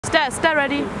Start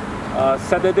ready.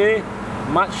 Saturday,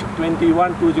 March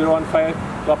 21, 2015,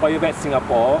 Toa Vet,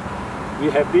 Singapore. We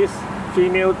have this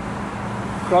female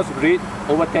crossbreed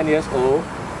over 10 years old.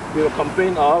 We will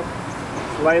complain of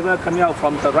saliva coming out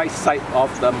from the right side of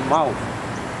the mouth.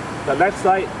 The left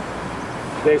side,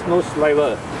 there is no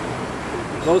saliva.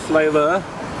 No saliva.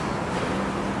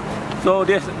 So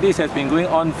this has been going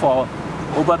on for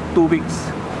over 2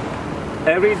 weeks.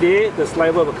 Every day, the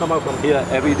saliva will come out from here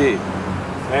every day.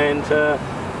 And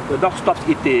the dog stops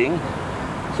eating.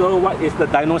 So what is the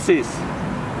diagnosis?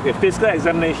 The physical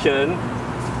examination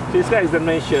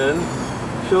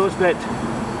shows that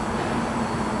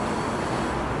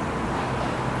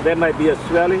there might be a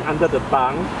swelling under the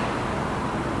tongue.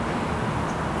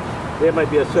 There might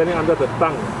be a swelling under the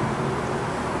tongue.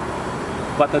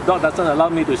 But the dog doesn't allow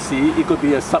me to see. It could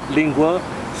be a sublingual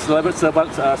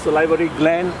salivary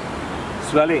gland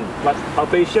swelling. But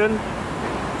palpation,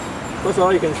 first of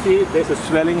all, you can see there's a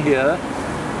swelling here.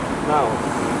 Now,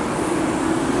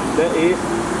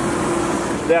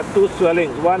 there are two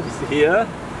swellings. One is here.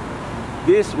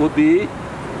 This would be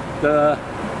the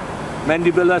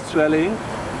mandibular swelling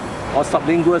or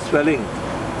sublingual swelling.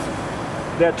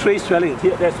 There are three swellings.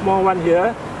 Here, there's a small one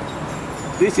here.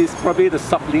 This is probably the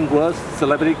sublingual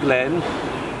salivary gland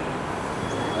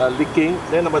leaking.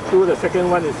 Then number two, the second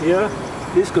one is here.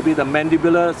 This could be the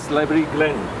mandibular salivary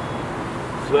gland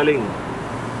swelling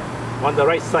on the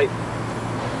right side.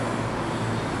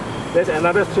 There's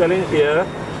another swelling here.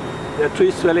 There are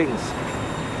three swellings.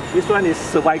 This one is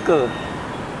cervical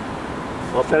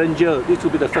or pharyngeal. This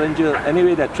will be the pharyngeal.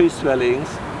 Anyway, there are three swellings.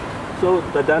 So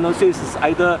the diagnosis is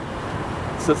either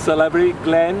salivary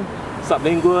gland,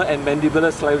 sublingual and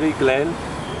mandibular salivary gland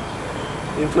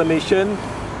inflammation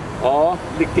or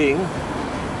leaking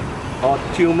or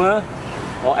tumor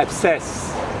or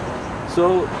abscess.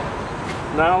 So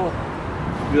now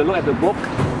we'll look at the book.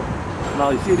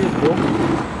 Now you see this book.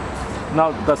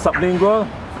 Now the sublingual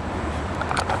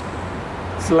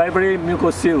salivary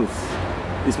mucocoele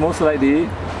is most likely.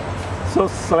 So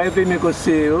salivary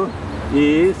mucocoele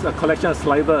is a collection of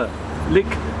saliva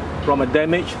leaked from a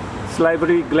damaged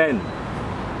salivary gland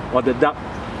or the duct.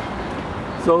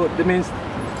 So that means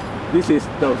this is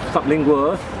the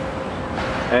sublingual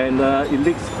and it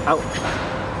leaks out,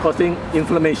 causing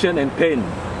inflammation and pain.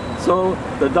 So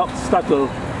the dog starts to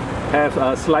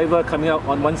have saliva coming out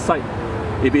on one side,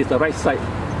 if it's the right side.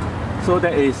 So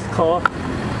that is called,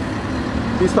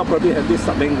 this dog probably has this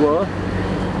sublingual.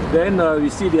 Then we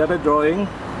see the other drawing.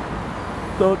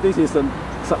 So this is the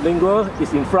sublingual,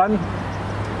 is in front.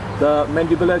 The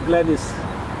mandibular gland is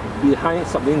behind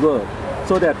sublingual.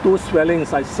 So there are two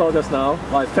swellings I saw just now,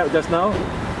 or I felt just now.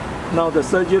 Now the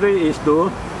surgery is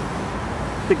to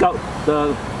take out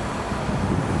the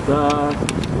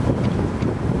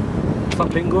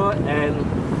sublingual and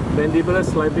mandibular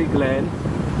salivary gland,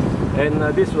 and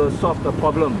this will solve the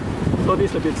problem. So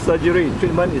this will be surgery.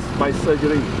 Treatment is by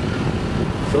surgery.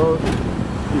 So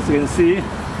as you can see,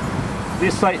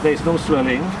 this side there is no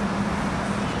swelling.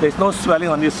 There is no swelling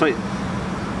on this side.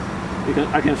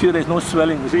 I can feel there is no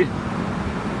swelling. You see,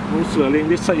 no swelling.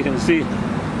 This side you can see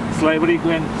salivary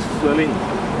gland swelling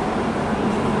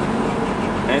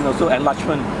and also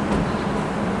enlargement.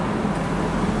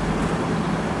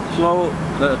 So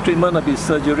the treatment will be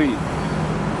surgery.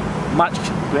 March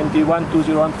 21,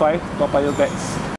 2015, Toa Vet.